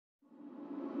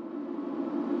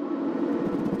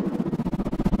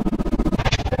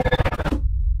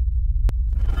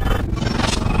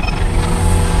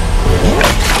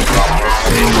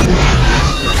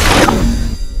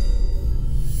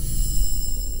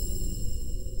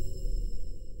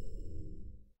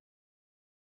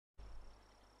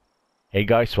Hey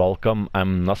guys, welcome.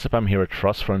 I'm Nasip. I'm here at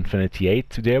Trust for Infinity 8.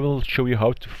 Today I will show you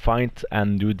how to find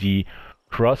and do the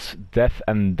Cross, Death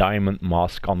and Diamond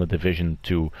mask on the Division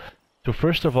 2. So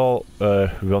first of all,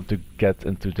 we want to get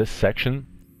into this section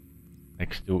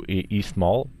next to East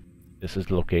Mall. This is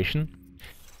the location.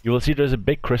 You will see there's a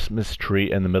big Christmas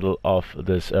tree in the middle of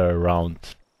this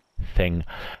round thing.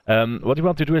 What you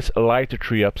want to do is light the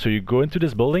tree up. So you go into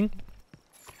this building.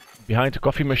 Behind the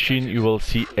coffee machine you will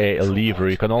see a lever.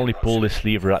 You can only pull this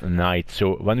lever at night.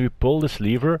 So when we pull this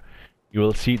lever, you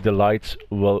will see the lights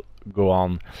will go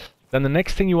on. Then the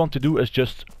next thing you want to do is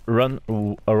just run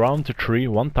around the tree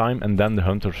one time and then the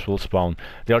hunters will spawn.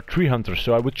 There are 3 hunters,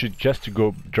 so I would suggest to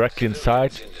go directly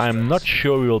inside. I'm not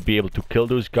sure we will be able to kill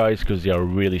those guys because they are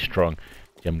really strong.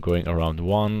 I'm going around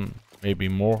one, maybe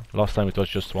more. Last time it was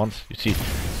just once. You see,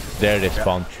 there they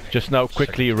spawn. Just now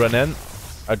quickly run in.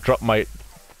 I dropped my...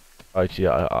 I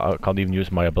can't even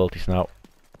use my abilities now.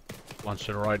 One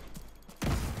to the right.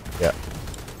 Yeah.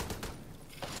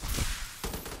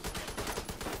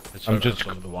 I'm just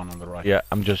the one on the right. Yeah,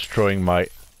 I'm just throwing in. Yeah,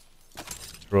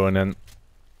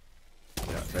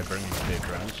 they're bringing their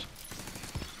drones.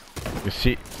 You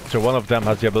see, so one of them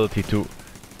has the ability to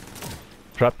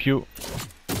trap you.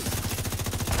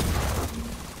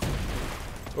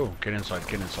 Oh, get inside,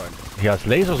 get inside. He has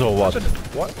lasers or what?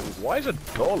 Why is it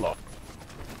door locked?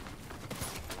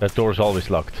 That door is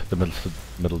always locked, the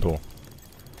middle door.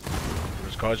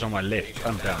 There's guys on my left.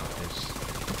 I'm down. There's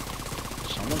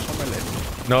someone's on my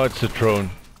left. No, it's a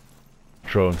drone.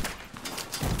 So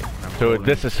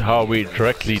this is how we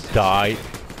directly die.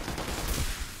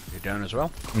 You're down as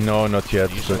well? No, not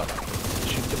yet. Shoot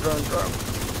the drone.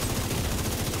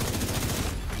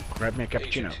 Grab me a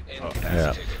cappuccino. Oh,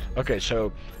 yeah. Okay,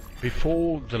 so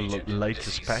before the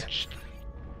latest patch,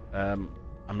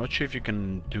 I'm not sure if you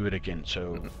can do it again,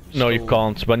 so... No, you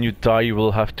can't. When you die, you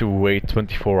will have to wait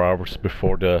 24 hours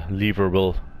before the lever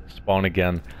will spawn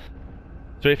again.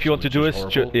 So if you want to do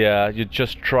it, you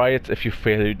just try it. If you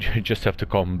fail, you just have to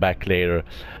come back later.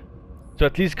 So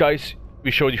at least, guys,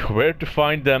 we showed you where to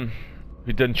find them.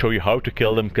 We didn't show you how to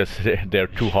kill them, because they're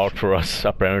too hard for us,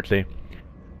 apparently.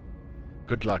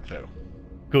 Good luck, though.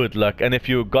 Good luck. And if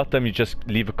you got them, you just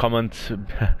leave a comment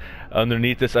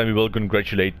underneath this, and we will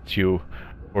congratulate you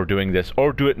for doing this,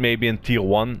 or do it maybe in tier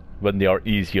 1 when they are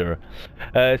easier.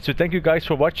 So thank you guys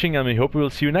for watching, and we hope we will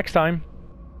see you next time.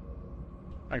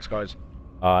 Thanks, guys.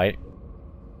 Bye.